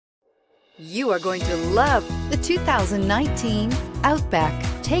You are going to love the 2019 Outback.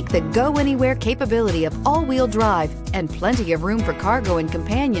 Take the go-anywhere capability of all-wheel drive and plenty of room for cargo and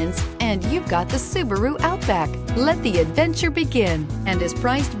companions, and you've got the Subaru Outback. Let the adventure begin and is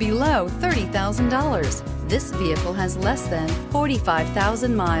priced below $30,000. This vehicle has less than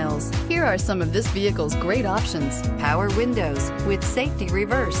 45,000 miles. Here are some of this vehicle's great options: power windows with safety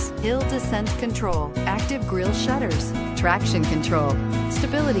reverse, hill descent control, active grille shutters, traction control,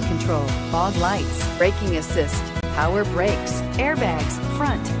 stability control, fog lights, braking assist, power brakes, airbags,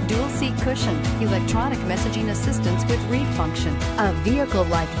 front, dual seat cushion, electronic messaging assistance with read function. A vehicle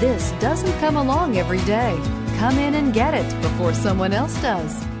like this doesn't come along every day. Come in and get it before someone else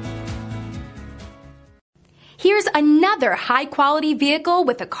does. Here's another high-quality vehicle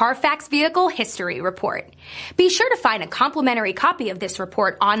with a Carfax Vehicle History Report. Be sure to find a complimentary copy of this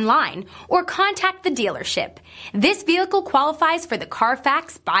report online or contact the dealership. This vehicle qualifies for the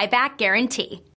Carfax Buyback Guarantee.